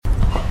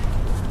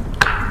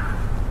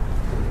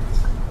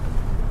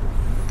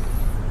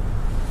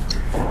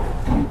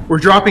We're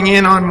dropping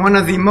in on one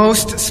of the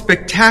most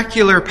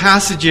spectacular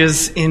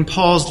passages in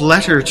Paul's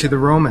letter to the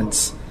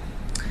Romans.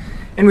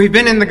 And we've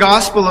been in the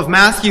Gospel of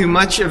Matthew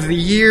much of the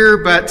year,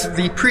 but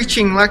the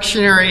preaching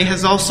lectionary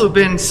has also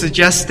been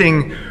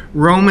suggesting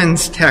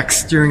Romans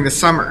texts during the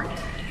summer.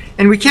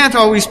 And we can't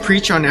always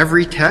preach on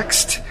every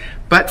text,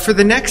 but for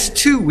the next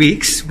 2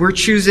 weeks, we're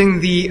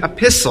choosing the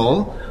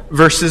epistle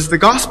versus the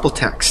gospel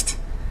text.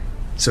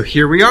 So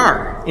here we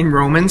are in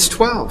Romans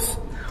 12.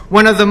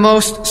 One of the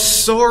most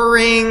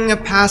soaring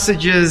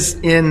passages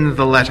in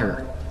the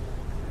letter.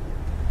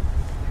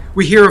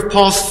 We hear of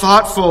Paul's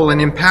thoughtful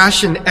and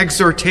impassioned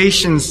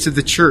exhortations to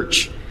the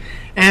church.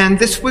 And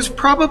this was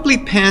probably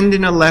penned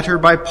in a letter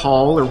by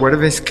Paul or one of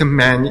his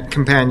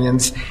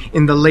companions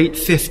in the late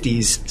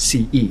 50s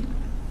CE.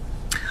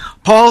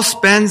 Paul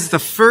spends the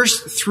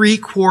first 3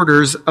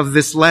 quarters of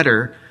this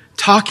letter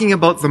talking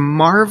about the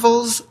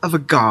marvels of a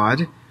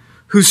God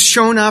who's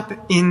shown up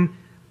in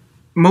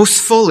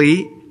most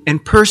fully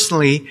and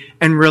personally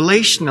and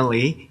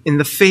relationally in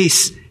the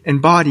face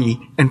and body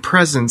and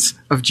presence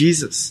of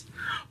Jesus.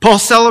 Paul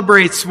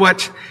celebrates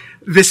what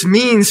this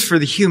means for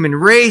the human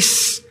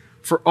race,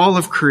 for all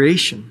of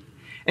creation.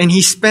 And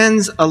he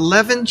spends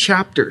 11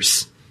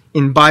 chapters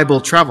in Bible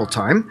travel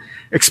time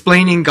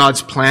explaining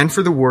God's plan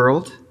for the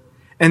world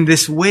and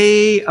this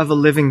way of a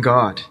living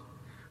God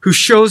who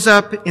shows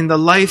up in the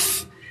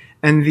life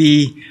and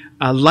the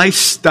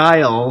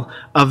lifestyle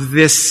of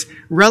this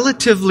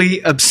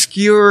relatively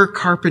obscure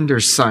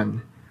carpenter's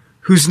son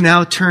who's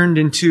now turned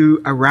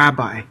into a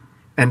rabbi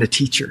and a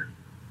teacher.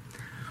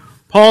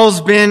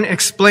 Paul's been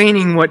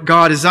explaining what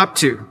God is up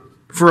to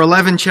for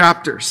 11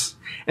 chapters,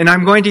 and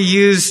I'm going to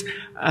use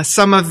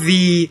some of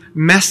the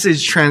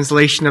Message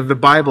translation of the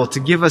Bible to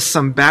give us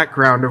some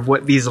background of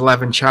what these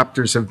 11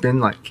 chapters have been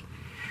like.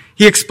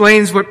 He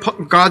explains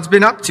what God's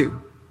been up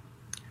to.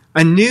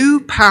 A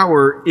new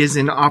power is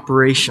in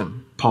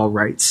operation, Paul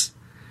writes.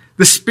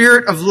 The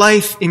Spirit of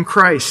life in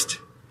Christ,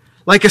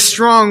 like a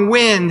strong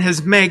wind,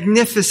 has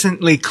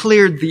magnificently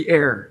cleared the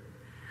air,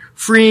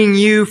 freeing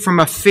you from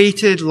a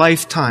fated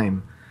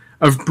lifetime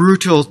of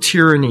brutal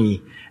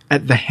tyranny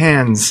at the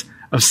hands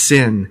of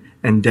sin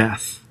and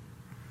death.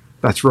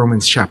 That's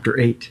Romans chapter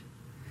 8.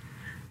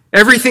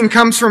 Everything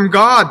comes from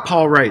God,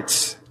 Paul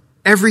writes.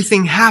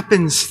 Everything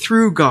happens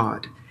through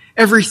God.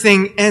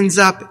 Everything ends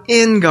up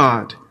in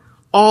God.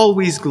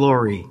 Always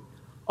glory,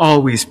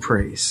 always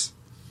praise.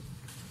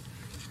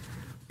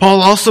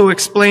 Paul also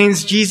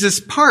explains Jesus'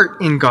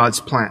 part in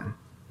God's plan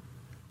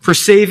for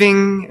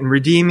saving and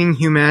redeeming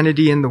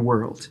humanity in the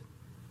world.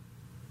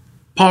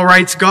 Paul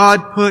writes,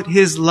 God put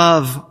his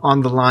love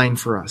on the line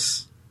for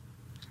us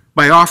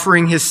by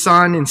offering his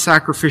son in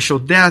sacrificial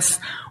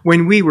death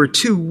when we were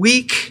too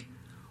weak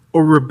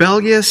or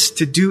rebellious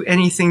to do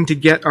anything to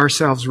get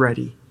ourselves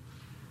ready.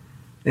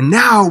 And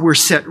now we're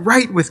set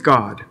right with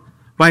God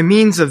by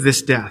means of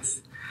this death.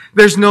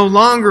 There's no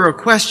longer a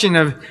question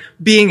of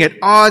being at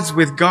odds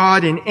with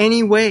God in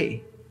any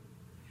way.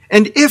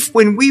 And if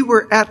when we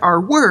were at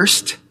our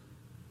worst,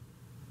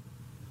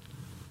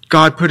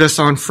 God put us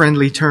on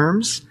friendly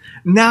terms,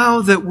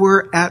 now that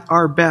we're at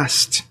our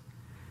best,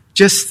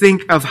 just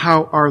think of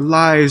how our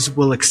lives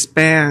will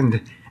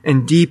expand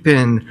and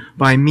deepen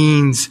by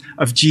means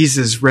of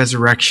Jesus'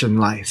 resurrection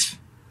life.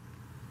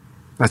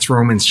 That's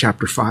Romans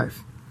chapter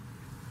 5.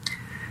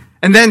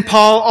 And then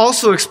Paul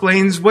also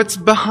explains what's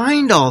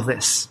behind all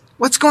this.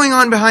 What's going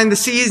on behind the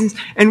scenes,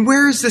 and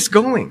where is this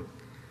going?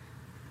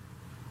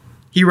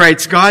 He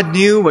writes, God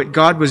knew what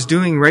God was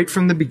doing right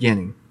from the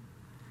beginning.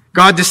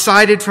 God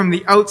decided from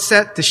the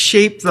outset to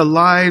shape the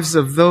lives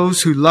of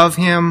those who love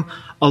him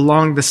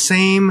along the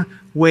same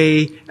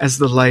way as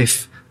the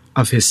life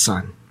of his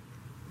son.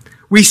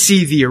 We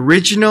see the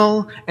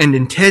original and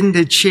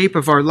intended shape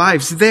of our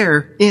lives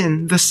there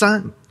in the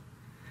Son.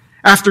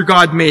 After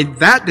God made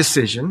that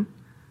decision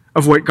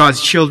of what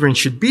God's children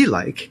should be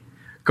like,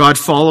 God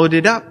followed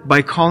it up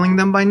by calling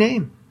them by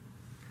name.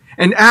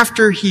 And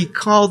after he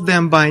called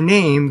them by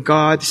name,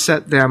 God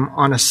set them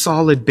on a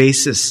solid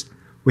basis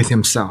with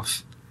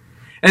himself.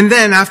 And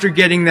then after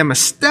getting them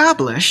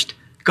established,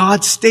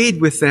 God stayed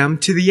with them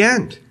to the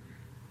end,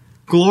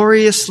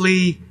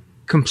 gloriously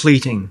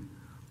completing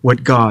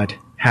what God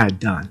had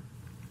done.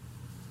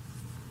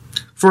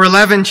 For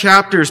 11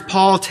 chapters,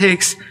 Paul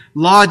takes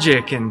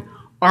logic and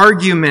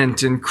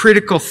argument and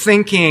critical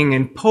thinking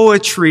and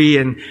poetry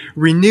and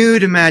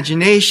renewed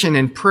imagination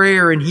and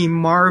prayer, and he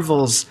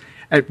marvels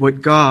at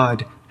what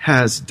God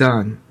has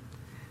done.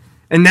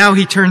 And now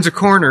he turns a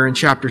corner in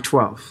chapter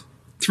 12,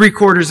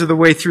 3/4 of the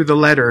way through the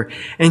letter,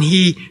 and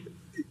he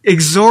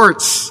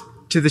exhorts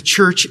to the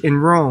church in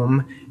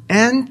Rome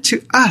and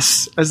to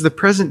us as the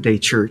present day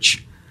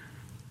church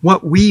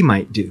what we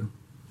might do.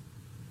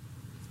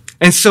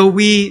 And so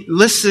we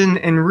listen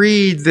and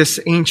read this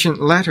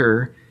ancient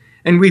letter,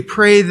 and we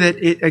pray that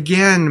it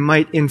again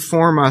might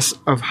inform us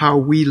of how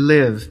we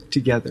live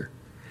together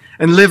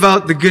and live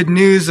out the good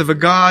news of a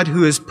God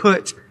who has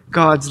put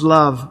God's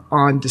love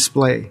on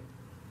display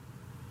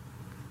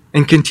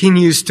and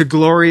continues to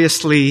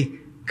gloriously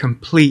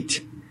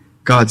complete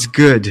God's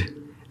good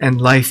and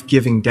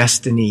life-giving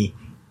destiny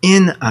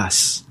in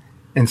us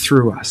and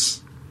through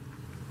us.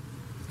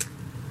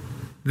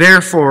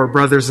 Therefore,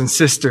 brothers and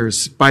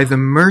sisters, by the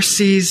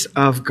mercies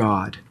of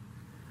God,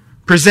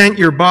 present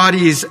your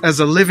bodies as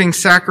a living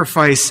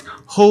sacrifice,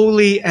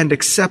 holy and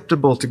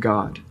acceptable to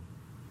God,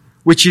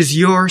 which is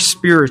your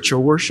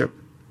spiritual worship.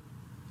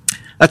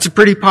 That's a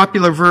pretty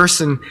popular verse,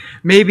 and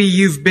maybe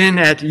you've been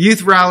at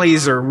youth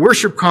rallies or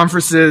worship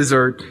conferences,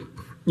 or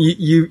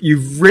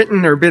you've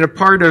written or been a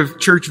part of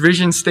church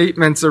vision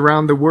statements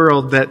around the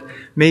world that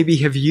maybe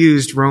have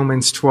used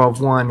Romans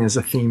 12:1 as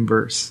a theme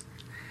verse.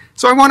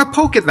 So I want to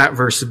poke at that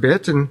verse a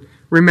bit and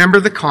remember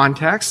the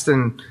context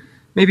and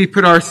maybe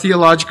put our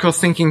theological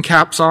thinking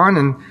caps on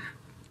and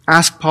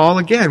ask Paul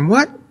again,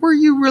 what were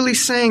you really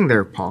saying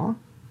there, Paul?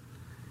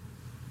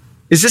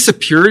 Is this a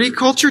purity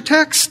culture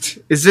text?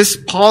 Is this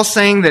Paul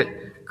saying that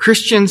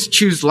Christians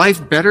choose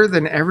life better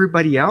than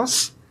everybody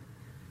else?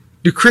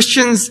 Do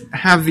Christians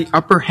have the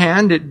upper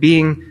hand at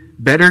being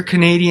better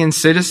Canadian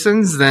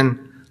citizens than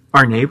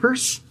our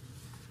neighbors?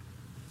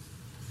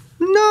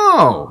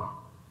 No.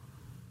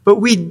 But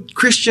we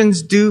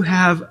Christians do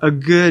have a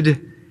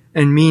good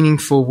and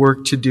meaningful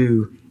work to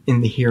do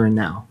in the here and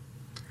now.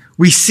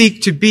 We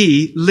seek to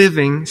be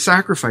living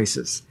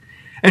sacrifices.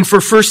 And for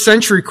first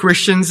century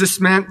Christians, this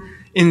meant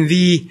in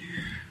the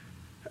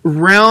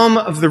realm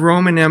of the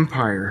Roman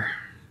Empire,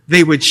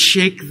 they would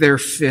shake their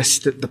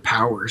fist at the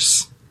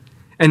powers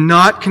and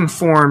not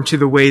conform to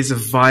the ways of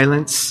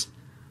violence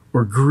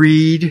or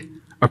greed,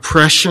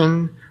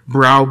 oppression,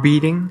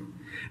 browbeating.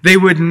 They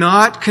would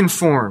not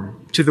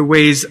conform to the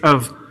ways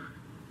of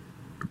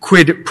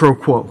quid pro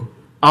quo.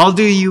 I'll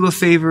do you a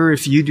favor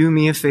if you do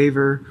me a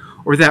favor.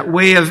 Or that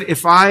way of,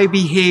 if I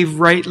behave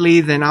rightly,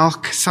 then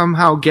I'll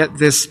somehow get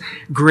this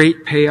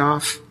great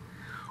payoff.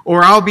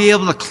 Or I'll be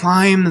able to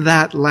climb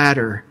that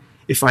ladder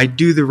if I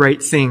do the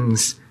right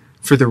things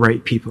for the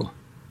right people.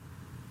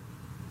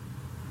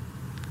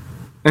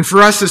 And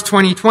for us as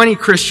 2020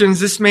 Christians,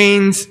 this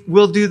means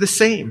we'll do the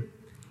same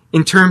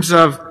in terms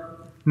of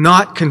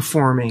not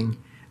conforming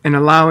and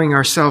allowing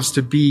ourselves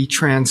to be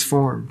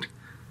transformed.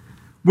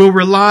 We'll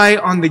rely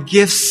on the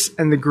gifts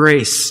and the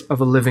grace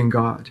of a living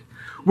God.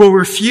 We'll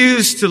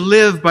refuse to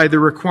live by the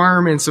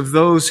requirements of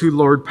those who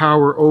lord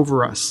power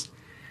over us.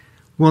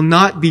 We'll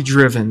not be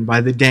driven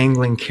by the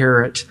dangling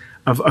carrot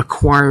of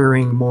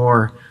acquiring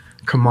more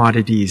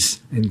commodities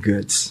and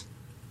goods.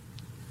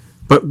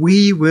 But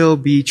we will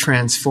be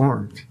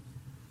transformed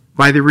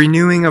by the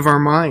renewing of our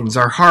minds,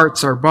 our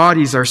hearts, our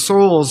bodies, our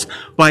souls,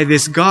 by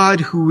this God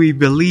who we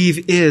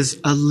believe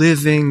is a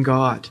living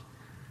God.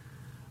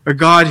 A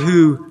God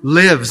who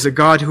lives, a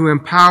God who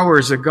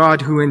empowers, a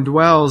God who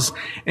indwells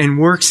and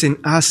works in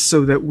us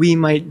so that we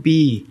might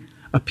be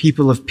a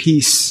people of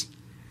peace,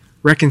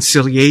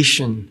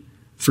 reconciliation,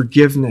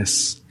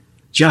 forgiveness,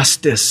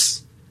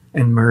 justice,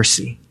 and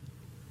mercy.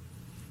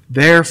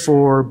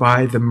 Therefore,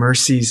 by the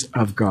mercies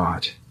of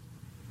God,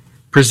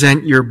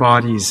 present your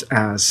bodies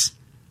as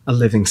a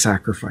living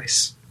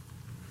sacrifice.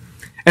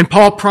 And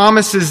Paul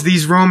promises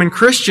these Roman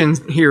Christian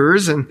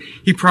hearers, and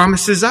he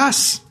promises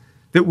us,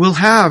 that we'll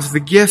have the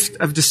gift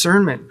of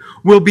discernment.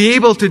 We'll be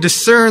able to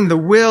discern the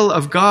will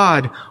of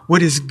God,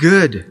 what is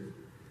good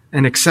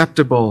and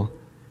acceptable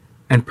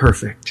and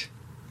perfect.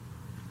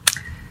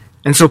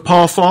 And so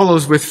Paul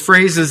follows with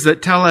phrases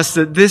that tell us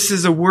that this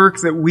is a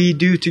work that we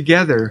do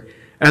together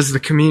as the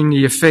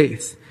community of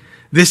faith.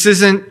 This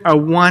isn't a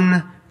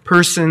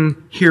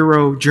one-person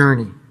hero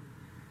journey.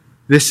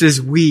 This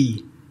is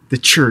we, the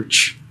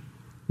church,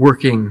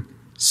 working,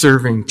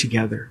 serving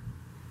together.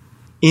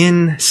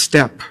 In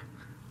step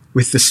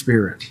with the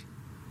Spirit,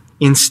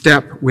 in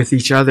step with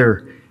each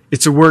other.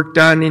 It's a work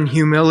done in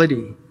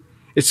humility.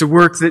 It's a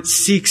work that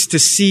seeks to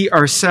see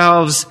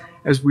ourselves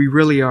as we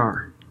really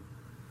are.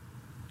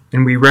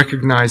 And we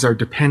recognize our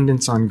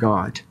dependence on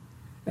God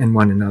and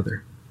one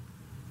another.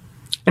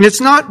 And it's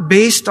not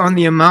based on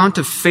the amount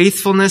of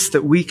faithfulness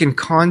that we can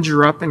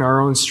conjure up in our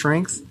own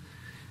strength.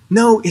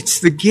 No, it's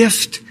the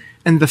gift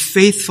and the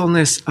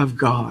faithfulness of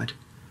God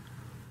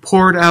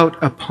poured out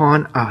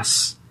upon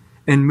us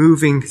and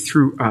moving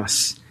through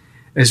us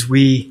as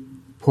we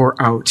pour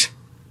out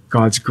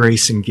God's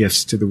grace and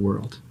gifts to the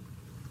world.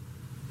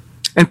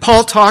 And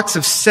Paul talks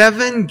of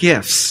 7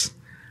 gifts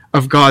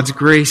of God's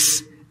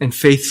grace and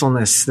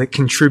faithfulness that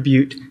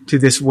contribute to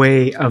this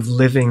way of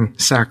living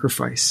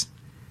sacrifice.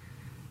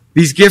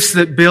 These gifts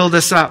that build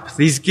us up,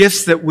 these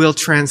gifts that will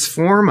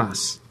transform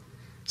us,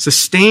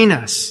 sustain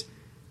us,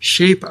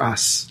 shape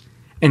us,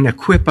 and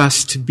equip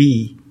us to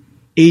be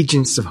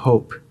agents of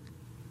hope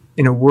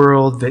in a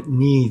world that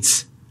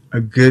needs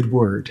a good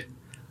word,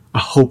 a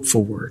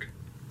hopeful word.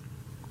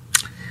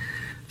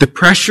 The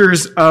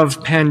pressures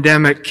of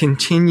pandemic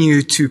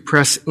continue to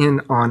press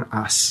in on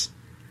us,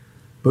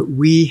 but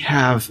we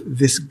have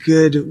this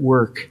good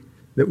work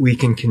that we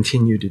can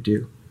continue to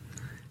do.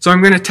 So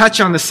I'm going to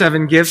touch on the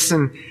 7 gifts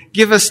and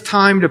give us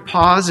time to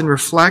pause and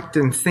reflect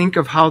and think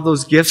of how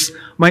those gifts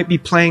might be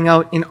playing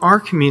out in our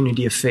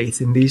community of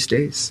faith in these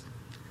days.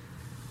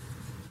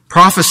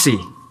 Prophecy.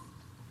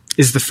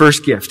 is the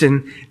first gift.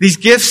 And these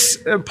gifts,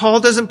 Paul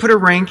doesn't put a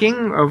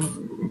ranking of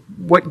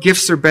what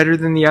gifts are better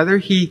than the other.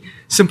 He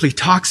simply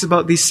talks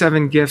about these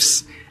 7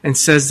 gifts and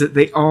says that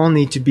they all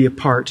need to be a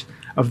part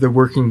of the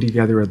working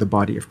together of the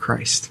body of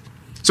Christ.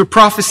 So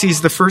prophecy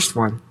is the first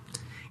one.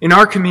 In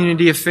our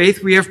community of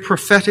faith, we have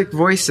prophetic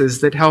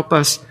voices that help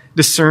us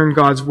discern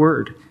God's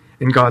word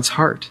and God's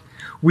heart.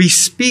 We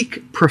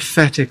speak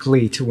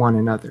prophetically to one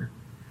another,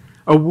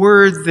 a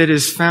word that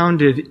is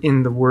founded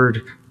in the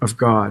word of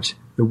God,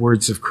 the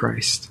words of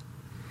Christ.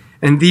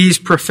 And these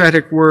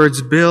prophetic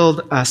words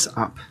build us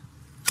up.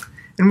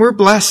 And we're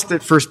blessed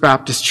at First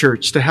Baptist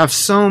Church to have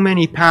so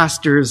many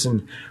pastors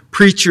and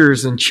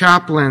preachers and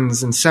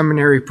chaplains and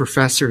seminary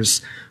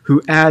professors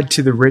who add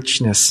to the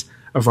richness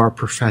of our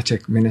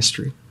prophetic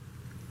ministry.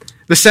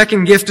 The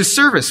second gift is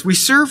service. We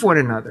serve one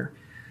another.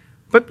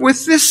 But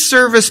with this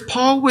service,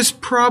 Paul was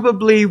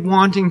probably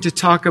wanting to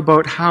talk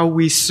about how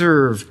we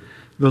serve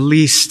the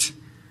least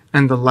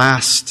and the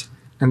last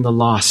and the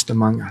lost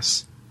among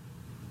us.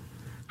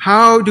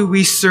 How do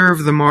we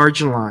serve the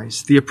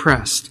marginalized, the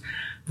oppressed,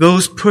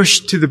 those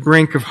pushed to the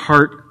brink of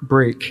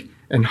heartbreak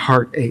and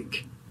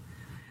heartache?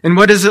 And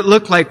what does it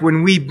look like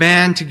when we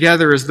band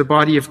together as the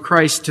body of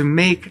Christ to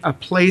make a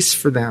place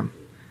for them,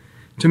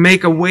 to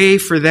make a way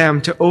for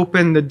them, to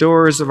open the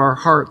doors of our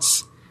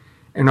hearts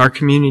and our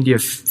community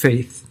of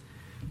faith,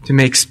 to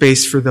make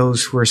space for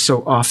those who are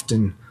so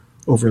often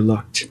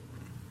overlooked?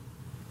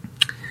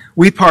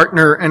 We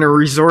partner and are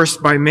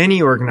resourced by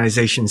many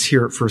organizations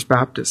here at First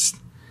Baptist.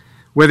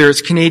 Whether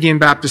it's Canadian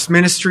Baptist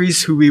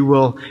Ministries, who we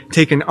will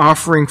take an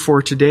offering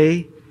for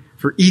today,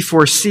 for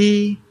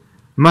E4C,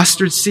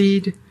 Mustard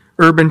Seed,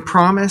 Urban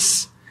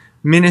Promise,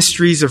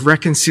 ministries of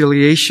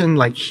reconciliation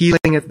like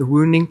Healing at the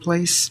Wounding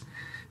Place.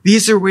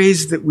 These are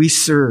ways that we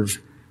serve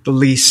the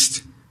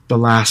least, the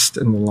last,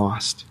 and the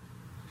lost.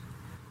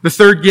 The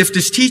third gift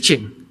is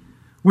teaching.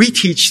 We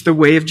teach the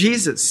way of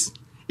Jesus.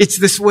 It's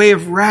this way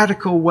of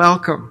radical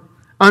welcome,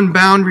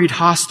 unbounded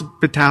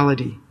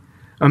hospitality,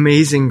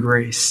 amazing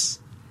grace.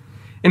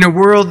 In a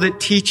world that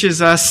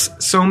teaches us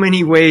so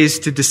many ways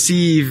to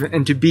deceive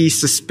and to be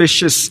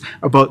suspicious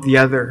about the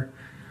other,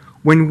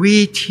 when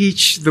we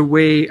teach the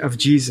way of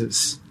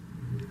Jesus,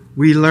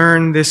 we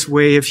learn this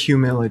way of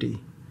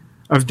humility,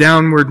 of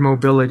downward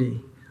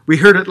mobility. We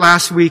heard it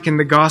last week in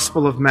the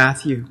Gospel of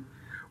Matthew,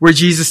 where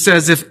Jesus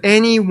says, if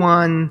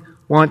anyone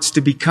wants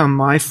to become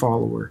my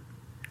follower,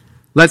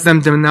 let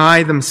them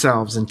deny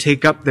themselves and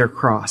take up their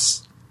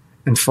cross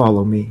and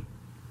follow me.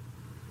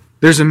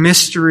 There's a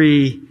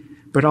mystery,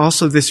 but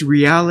also this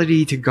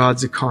reality to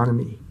God's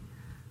economy,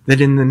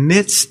 that in the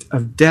midst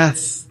of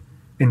death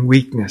and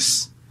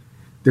weakness,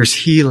 there's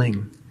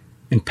healing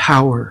and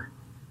power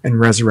and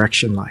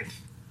resurrection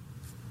life.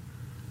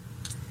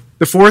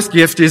 The fourth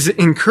gift is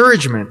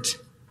encouragement.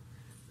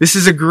 This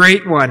is a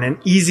great one and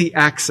easy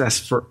access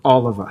for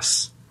all of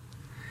us.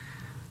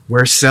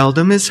 Where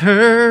seldom is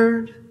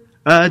heard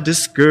a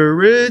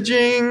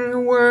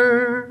discouraging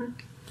word,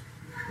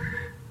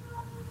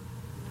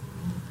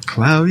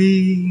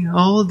 cloudy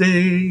all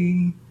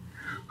day,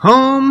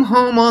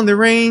 home on the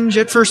range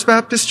at First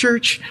Baptist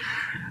Church.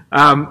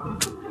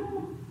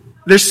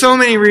 There's so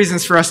many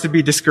reasons for us to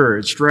be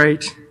discouraged,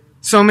 right?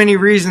 So many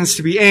reasons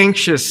to be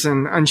anxious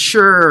and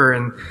unsure,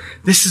 and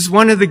this is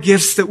one of the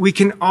gifts that we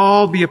can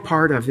all be a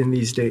part of in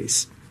these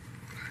days.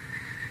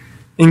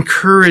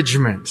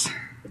 Encouragement.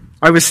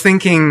 I was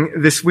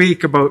thinking this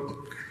week about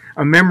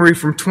a memory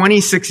from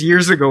 26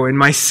 years ago. In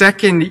my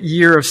second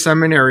year of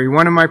seminary,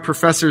 one of my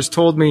professors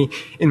told me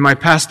in my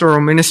pastoral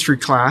ministry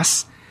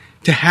class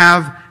to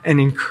have an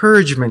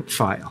encouragement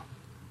file.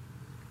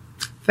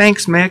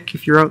 Thanks, Mick,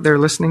 if you're out there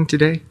listening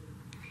today.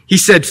 He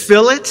said,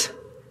 fill it,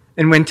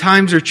 and when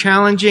times are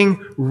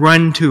challenging,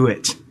 run to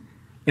it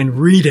and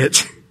read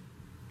it.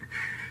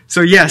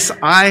 So yes,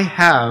 I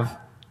have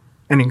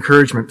an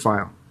encouragement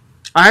file.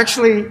 I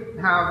actually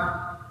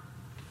have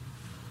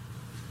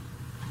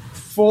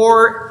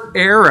 4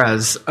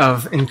 eras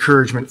of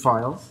encouragement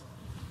files.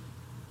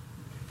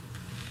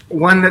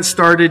 One that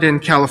started in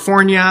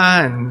California,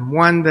 and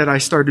one that I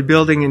started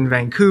building in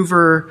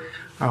Vancouver,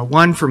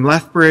 one from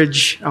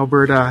Lethbridge,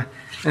 Alberta,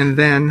 and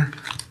then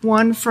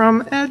one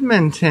from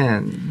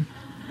Edmonton.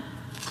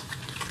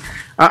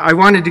 I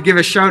wanted to give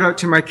a shout out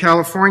to my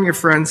California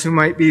friends who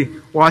might be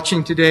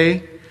watching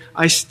today.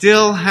 I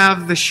still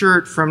have the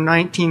shirt from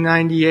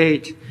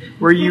 1998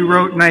 where you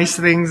wrote nice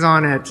things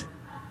on it.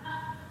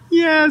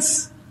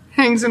 Yes,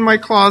 hangs in my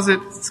closet.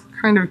 It's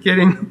kind of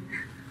getting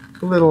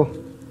a little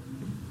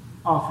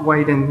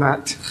off-white in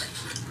that.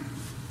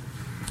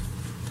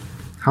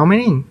 How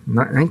many?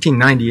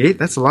 1998?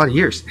 That's a lot of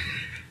years.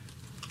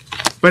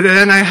 But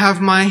then I have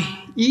my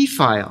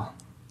e-file,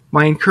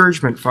 my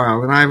encouragement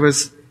file, and I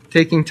was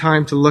taking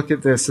time to look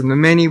at this and the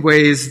many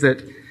ways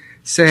that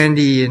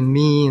Sandy and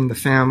me and the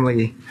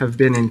family have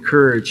been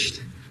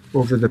encouraged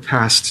over the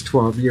past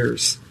 12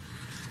 years.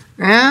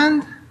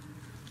 And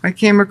I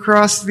came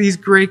across these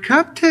Grey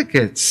Cup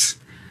tickets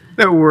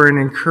that were an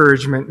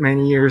encouragement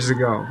many years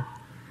ago.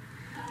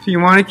 If you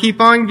want to keep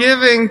on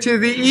giving to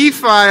the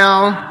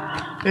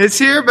e-file, It's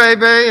here,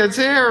 baby. It's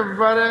here,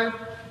 everybody.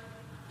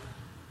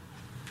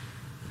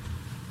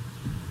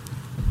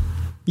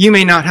 You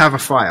may not have a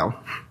file,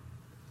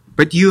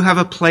 but you have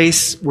a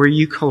place where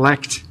you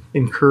collect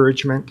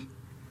encouragement.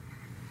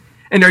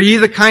 And are you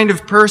the kind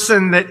of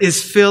person that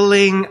is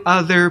filling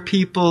other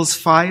people's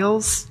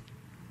files?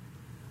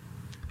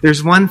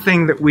 There's one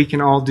thing that we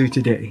can all do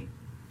today.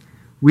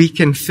 We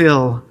can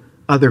fill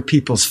other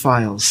people's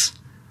files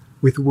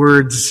with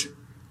words,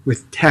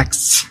 with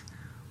texts,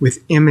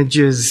 with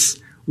images,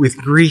 with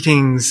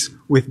greetings,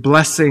 with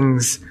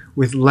blessings,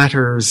 with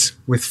letters,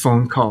 with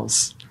phone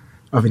calls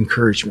of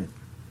encouragement.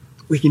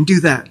 We can do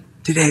that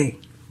today.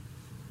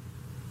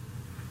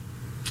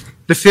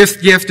 The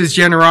fifth gift is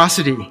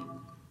generosity.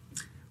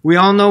 We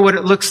all know what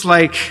it looks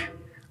like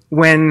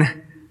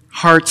when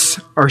hearts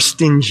are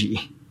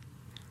stingy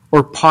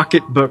or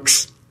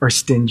pocketbooks are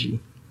stingy.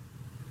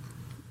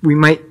 We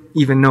might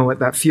even know what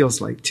that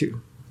feels like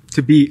too,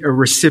 to be a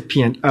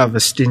recipient of a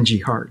stingy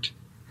heart.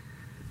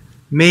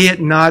 May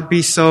it not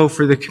be so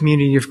for the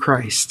community of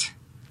Christ.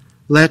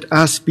 Let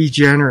us be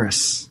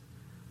generous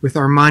with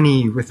our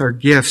money, with our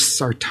gifts,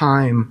 our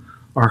time,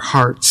 our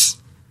hearts,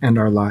 and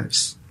our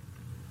lives.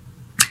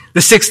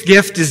 The sixth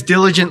gift is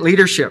diligent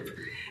leadership.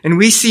 And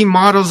we see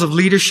models of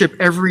leadership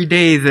every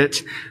day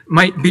that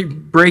might be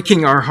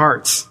breaking our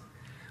hearts.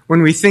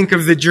 When we think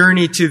of the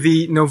journey to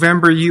the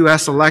November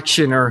U.S.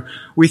 election, or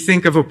we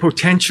think of a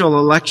potential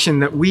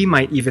election that we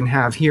might even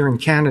have here in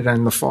Canada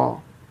in the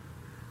fall.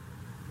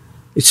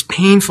 It's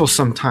painful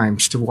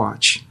sometimes to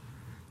watch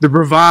the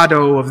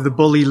bravado of the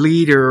bully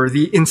leader, or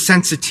the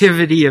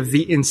insensitivity of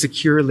the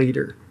insecure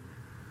leader,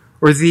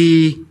 or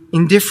the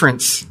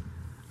indifference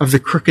of the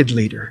crooked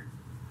leader.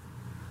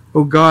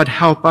 Oh God,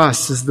 help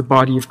us as the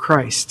body of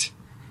Christ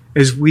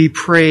as we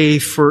pray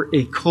for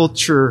a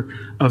culture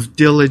of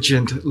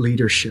diligent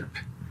leadership.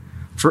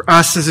 For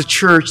us as a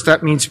church,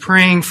 that means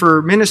praying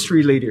for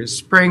ministry leaders,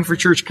 praying for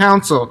church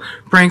council,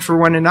 praying for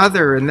one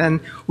another. And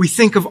then we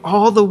think of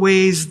all the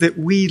ways that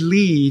we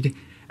lead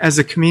as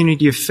a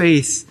community of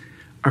faith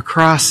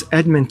across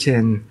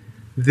Edmonton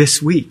this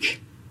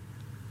week.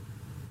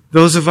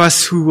 Those of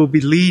us who will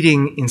be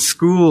leading in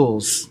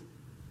schools,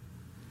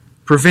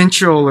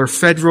 provincial or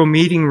federal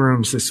meeting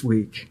rooms this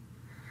week,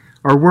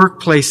 our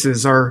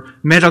workplaces, our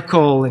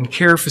medical and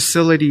care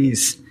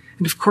facilities,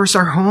 and of course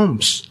our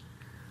homes.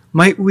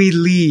 Might we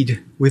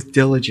lead with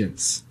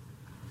diligence,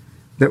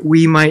 that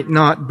we might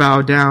not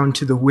bow down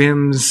to the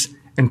whims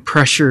and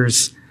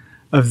pressures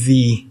of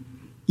the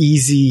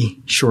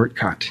easy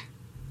shortcut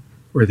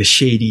or the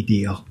shady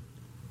deal.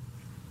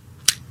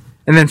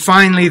 And then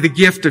finally, the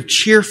gift of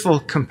cheerful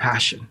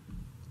compassion.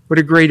 What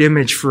a great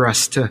image for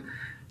us to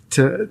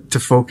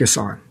focus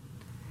on.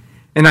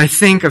 And I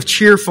think of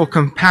cheerful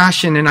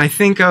compassion, and I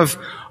think of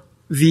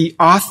the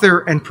author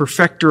and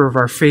perfecter of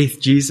our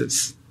faith,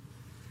 Jesus.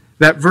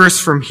 That verse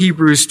from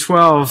Hebrews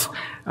 12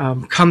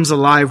 comes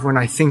alive when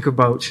I think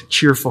about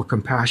cheerful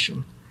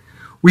compassion.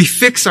 We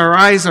fix our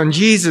eyes on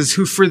Jesus,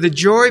 who for the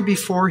joy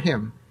before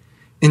him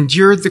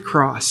endured the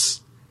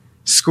cross,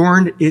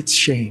 scorned its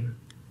shame,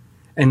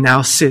 and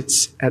now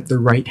sits at the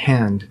right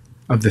hand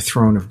of the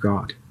throne of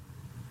God.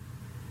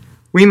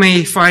 We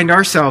may find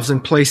ourselves in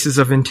places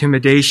of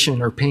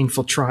intimidation or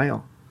painful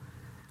trial,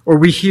 or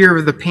we hear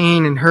of the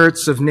pain and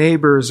hurts of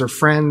neighbors or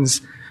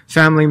friends,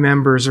 family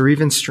members, or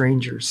even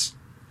strangers.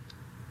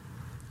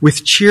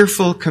 With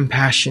cheerful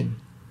compassion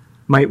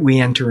might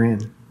we enter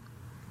in.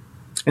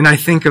 And I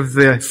think of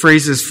the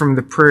phrases from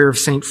the prayer of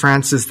St.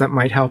 Francis that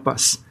might help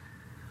us.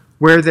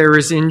 Where there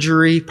is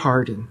injury,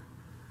 pardon.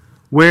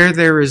 Where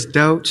there is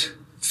doubt,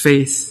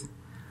 faith.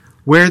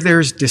 Where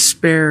there's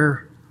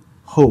despair,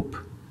 hope.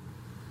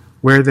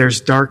 Where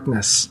there's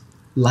darkness,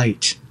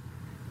 light.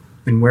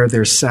 And where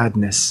there's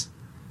sadness,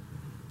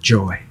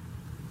 joy.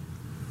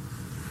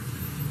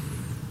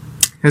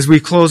 As we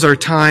close our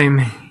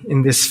time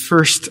in this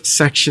first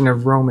section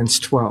of Romans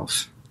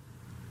 12,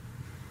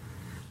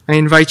 I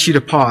invite you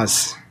to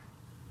pause.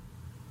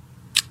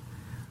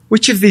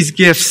 Which of these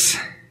gifts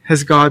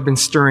has God been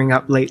stirring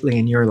up lately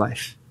in your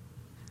life?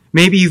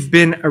 Maybe you've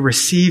been a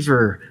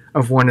receiver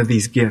of one of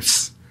these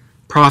gifts: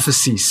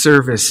 prophecy,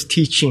 service,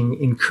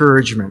 teaching,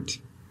 encouragement,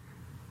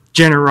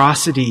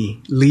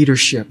 generosity,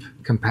 leadership,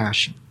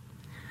 compassion.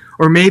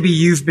 Or maybe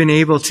you've been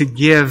able to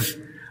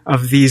give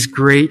of these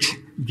great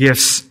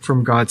gifts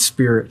from God's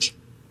Spirit.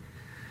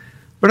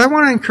 But I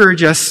want to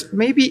encourage us,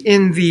 maybe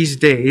in these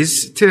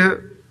days,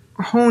 to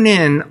hone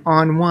in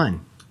on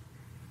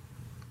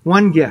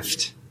one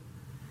gift.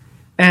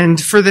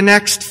 And for the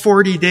next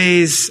 40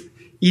 days,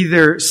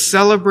 either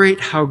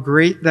celebrate how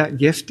great that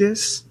gift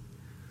is,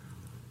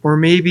 or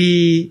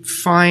maybe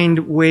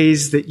find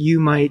ways that you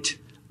might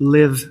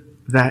live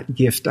that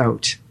gift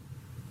out.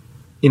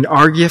 In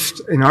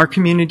our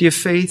community of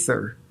faith,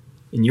 or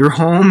in your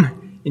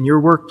home, in your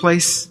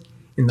workplace,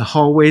 in the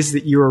hallways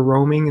that you are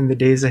roaming in the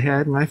days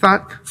ahead. And I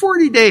thought,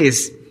 40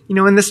 days,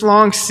 in this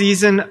long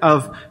season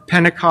of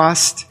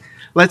Pentecost,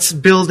 let's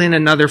build in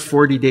another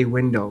 40-day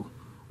window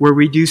where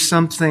we do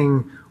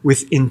something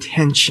with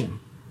intention,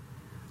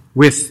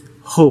 with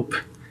hope,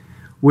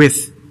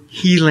 with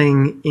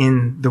healing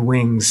in the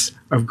wings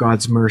of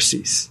God's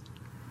mercies.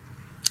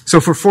 So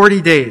for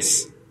 40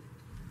 days,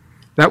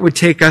 that would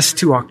take us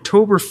to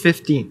October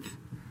 15th,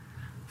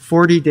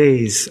 40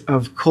 days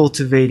of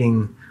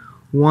cultivating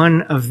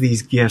one of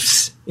these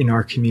gifts in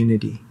our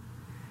community,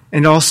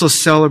 and also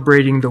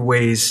celebrating the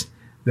ways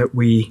that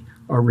we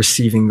are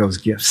receiving those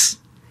gifts.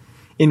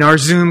 In our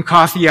Zoom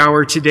coffee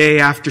hour today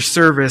after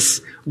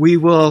service, we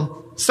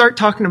will start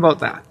talking about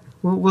that.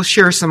 We'll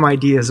share some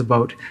ideas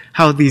about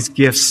how these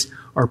gifts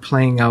are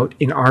playing out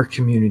in our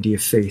community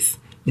of faith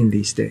in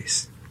these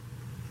days.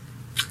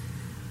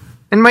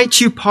 And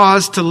might you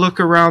pause to look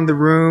around the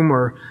room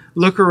or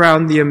look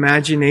around the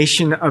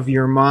imagination of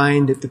your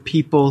mind at the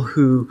people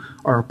who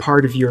are a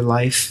part of your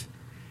life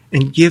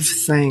and give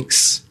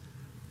thanks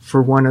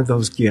for one of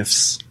those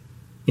gifts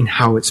in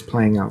how it's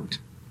playing out.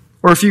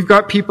 Or if you've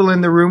got people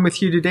in the room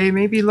with you today,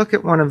 maybe look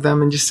at one of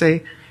them and just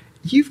say,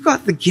 you've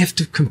got the gift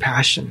of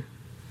compassion.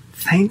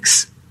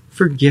 Thanks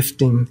for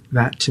gifting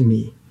that to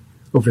me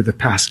over the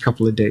past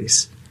couple of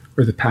days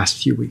or the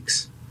past few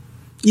weeks.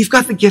 You've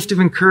got the gift of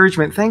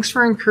encouragement. Thanks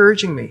for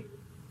encouraging me.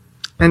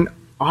 And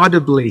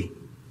audibly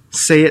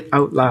say it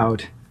out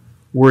loud,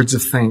 words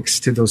of thanks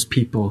to those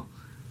people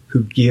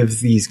who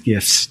give these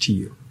gifts to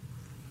you.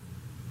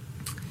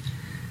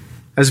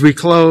 As we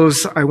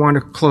close, I want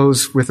to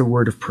close with a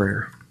word of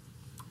prayer.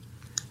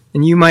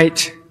 And you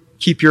might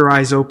keep your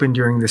eyes open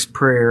during this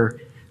prayer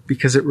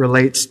because it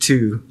relates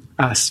to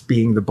us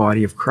being the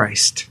body of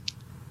Christ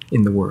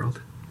in the world.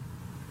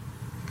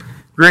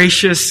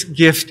 Gracious,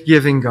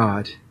 gift-giving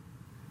God,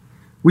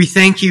 we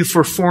thank you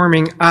for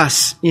forming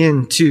us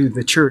into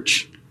the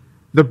church,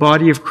 the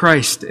body of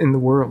Christ in the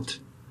world.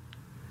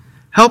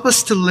 Help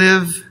us to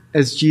live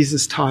as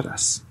Jesus taught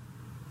us,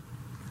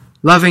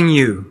 loving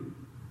you,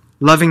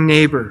 loving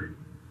neighbor,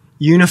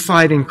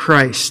 unified in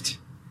Christ,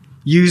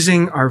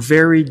 using our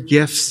varied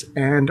gifts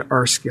and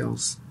our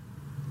skills.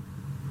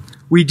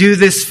 We do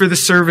this for the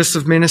service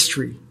of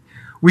ministry.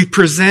 We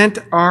present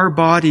our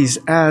bodies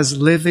as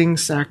living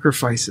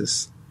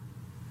sacrifices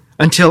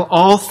until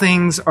all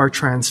things are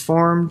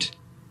transformed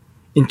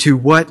into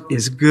what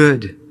is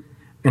good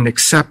and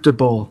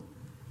acceptable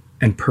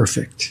and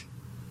perfect.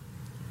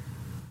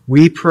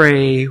 We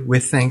pray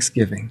with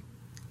thanksgiving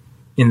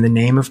in the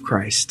name of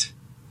Christ.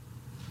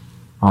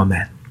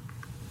 Amen.